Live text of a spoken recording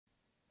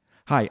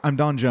Hi, I'm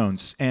Don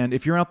Jones, and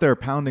if you're out there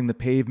pounding the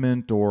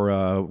pavement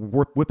or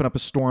whipping up a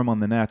storm on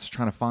the nets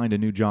trying to find a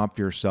new job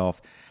for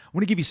yourself, I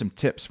want to give you some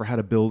tips for how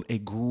to build a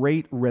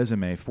great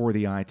resume for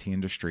the IT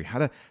industry, how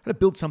to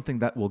build something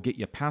that will get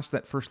you past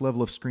that first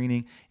level of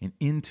screening and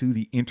into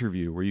the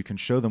interview where you can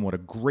show them what a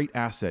great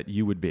asset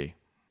you would be.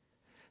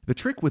 The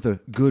trick with a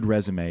good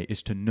resume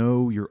is to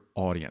know your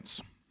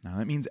audience. Now,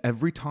 that means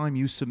every time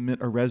you submit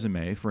a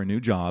resume for a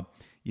new job,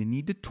 you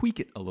need to tweak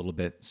it a little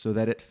bit so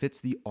that it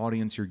fits the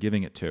audience you're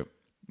giving it to.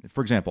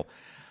 For example,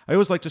 I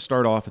always like to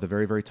start off at the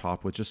very, very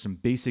top with just some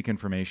basic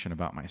information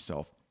about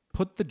myself.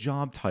 Put the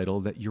job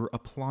title that you're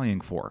applying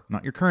for,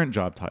 not your current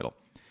job title.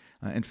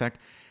 In fact,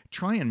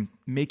 try and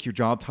make your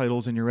job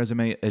titles in your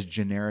resume as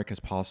generic as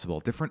possible.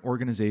 Different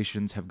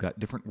organizations have got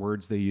different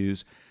words they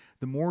use.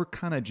 The more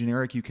kind of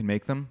generic you can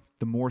make them,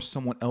 the more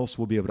someone else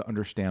will be able to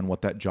understand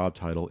what that job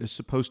title is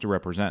supposed to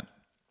represent.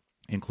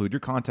 Include your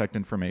contact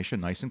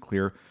information nice and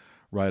clear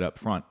right up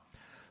front.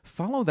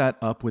 Follow that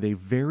up with a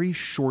very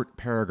short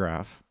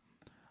paragraph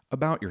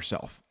about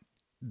yourself.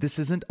 This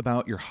isn't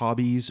about your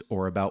hobbies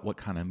or about what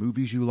kind of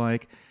movies you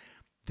like.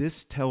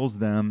 This tells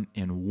them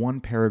in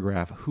one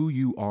paragraph who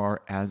you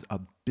are as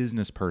a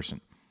business person.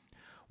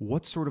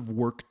 What sort of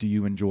work do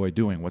you enjoy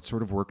doing? What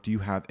sort of work do you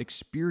have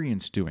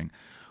experience doing?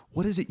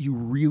 What is it you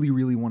really,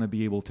 really want to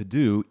be able to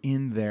do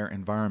in their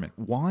environment?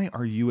 Why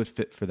are you a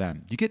fit for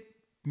them? You get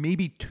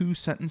maybe 2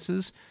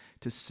 sentences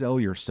to sell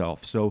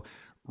yourself. So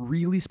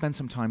really spend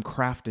some time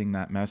crafting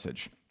that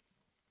message.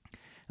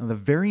 Now, the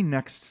very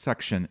next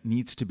section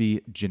needs to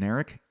be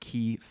generic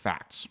key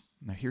facts.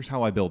 Now, here's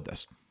how I build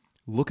this.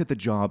 Look at the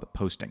job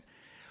posting.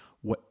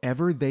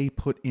 Whatever they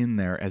put in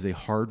there as a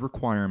hard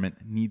requirement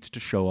needs to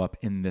show up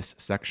in this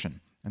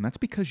section. And that's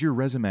because your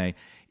resume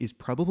is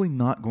probably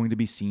not going to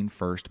be seen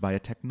first by a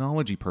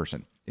technology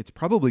person. It's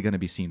probably going to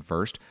be seen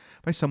first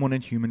by someone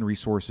in human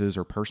resources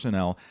or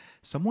personnel,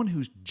 someone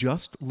who's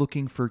just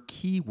looking for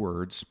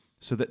keywords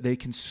so that they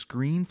can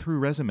screen through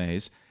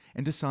resumes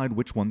and decide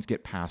which ones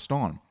get passed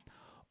on.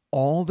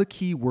 All the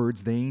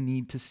keywords they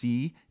need to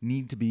see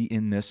need to be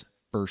in this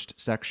first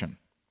section.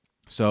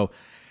 So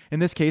in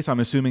this case,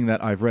 I'm assuming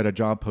that I've read a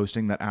job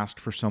posting that asked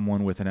for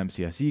someone with an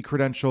MCSE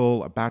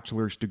credential, a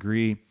bachelor's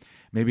degree.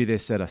 Maybe they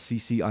said a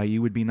CCIE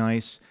would be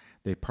nice.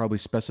 They probably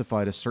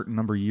specified a certain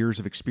number of years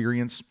of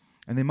experience.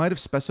 And they might have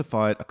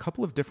specified a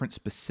couple of different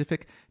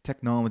specific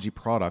technology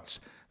products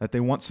that they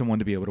want someone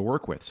to be able to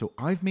work with. So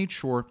I've made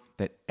sure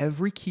that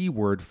every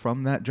keyword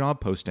from that job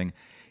posting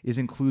is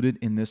included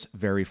in this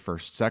very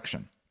first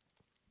section.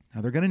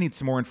 Now, they're going to need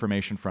some more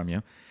information from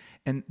you,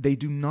 and they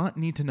do not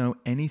need to know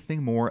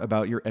anything more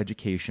about your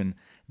education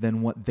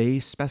than what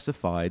they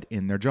specified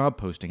in their job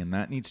posting, and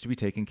that needs to be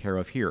taken care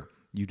of here.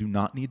 You do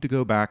not need to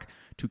go back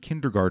to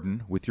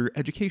kindergarten with your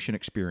education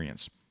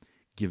experience.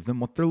 Give them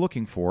what they're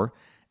looking for,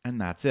 and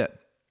that's it.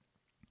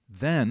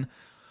 Then,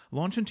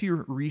 launch into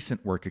your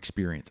recent work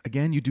experience.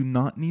 Again, you do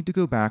not need to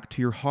go back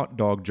to your hot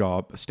dog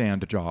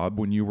stand job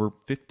when you were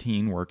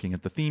 15 working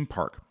at the theme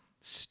park.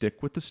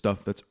 Stick with the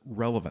stuff that's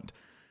relevant.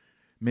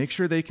 Make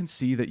sure they can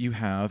see that you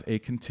have a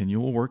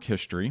continual work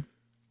history.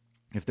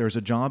 If there's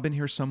a job in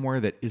here somewhere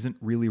that isn't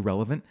really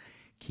relevant,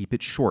 keep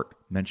it short.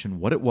 Mention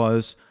what it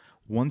was,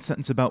 one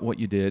sentence about what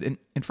you did,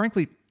 and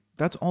frankly,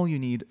 that's all you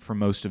need for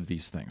most of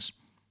these things.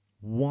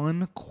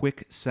 One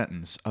quick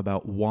sentence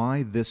about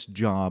why this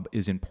job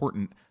is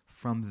important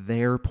from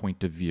their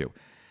point of view.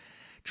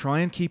 Try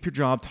and keep your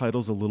job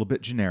titles a little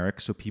bit generic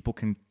so people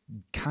can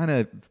kind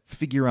of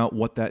figure out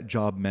what that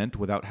job meant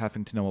without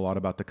having to know a lot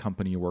about the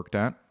company you worked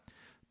at.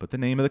 Put the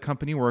name of the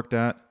company you worked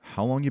at,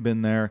 how long you've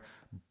been there,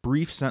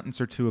 brief sentence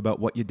or two about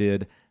what you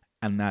did,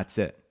 and that's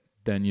it.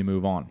 Then you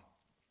move on.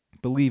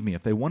 Believe me,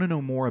 if they want to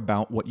know more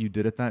about what you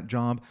did at that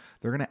job,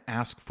 they're going to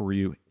ask for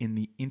you in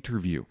the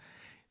interview.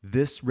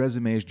 This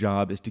resume's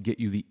job is to get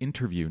you the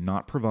interview,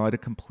 not provide a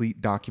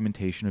complete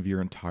documentation of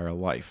your entire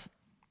life.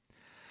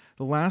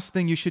 The last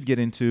thing you should get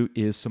into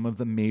is some of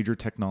the major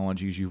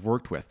technologies you've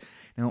worked with.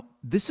 Now,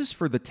 this is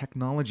for the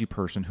technology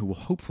person who will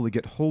hopefully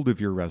get hold of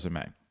your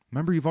resume.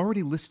 Remember, you've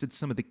already listed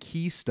some of the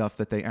key stuff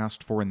that they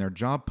asked for in their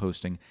job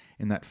posting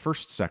in that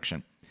first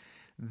section.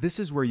 This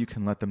is where you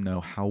can let them know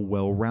how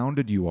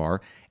well-rounded you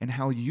are and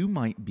how you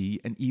might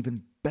be an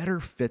even better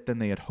fit than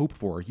they had hoped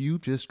for. You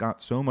just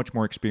got so much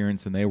more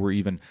experience than they were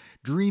even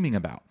dreaming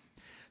about.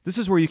 This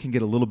is where you can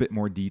get a little bit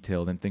more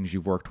detailed in things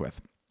you've worked with.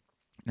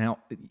 Now,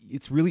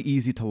 it's really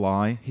easy to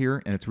lie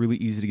here, and it's really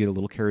easy to get a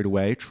little carried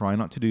away. Try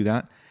not to do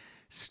that.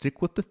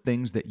 Stick with the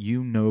things that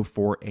you know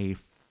for a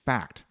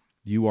fact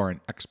you are an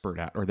expert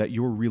at or that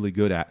you're really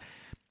good at.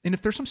 And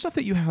if there's some stuff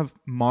that you have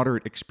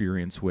moderate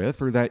experience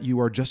with or that you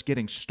are just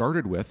getting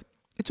started with,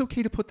 it's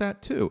okay to put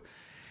that too.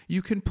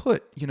 You can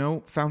put,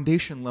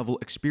 foundation level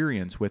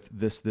experience with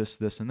this,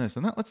 and this.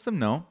 And that lets them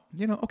know,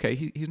 okay,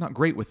 he's not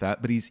great with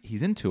that, but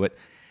he's into it.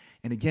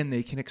 And again,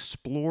 they can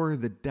explore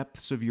the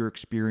depths of your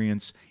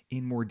experience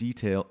in more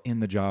detail in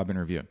the job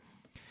interview.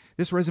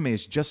 This resume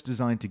is just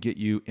designed to get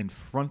you in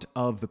front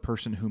of the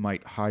person who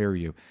might hire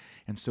you.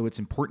 And so it's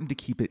important to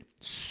keep it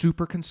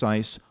super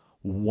concise,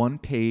 one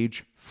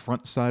page,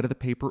 front side of the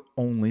paper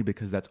only,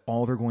 because that's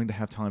all they're going to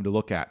have time to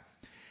look at.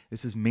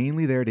 This is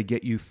mainly there to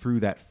get you through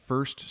that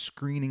first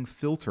screening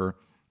filter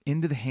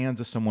into the hands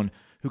of someone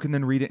who can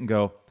then read it and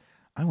go,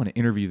 I want to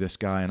interview this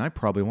guy and I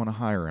probably want to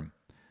hire him.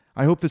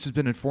 I hope this has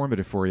been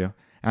informative for you,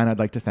 and I'd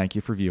like to thank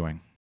you for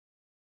viewing.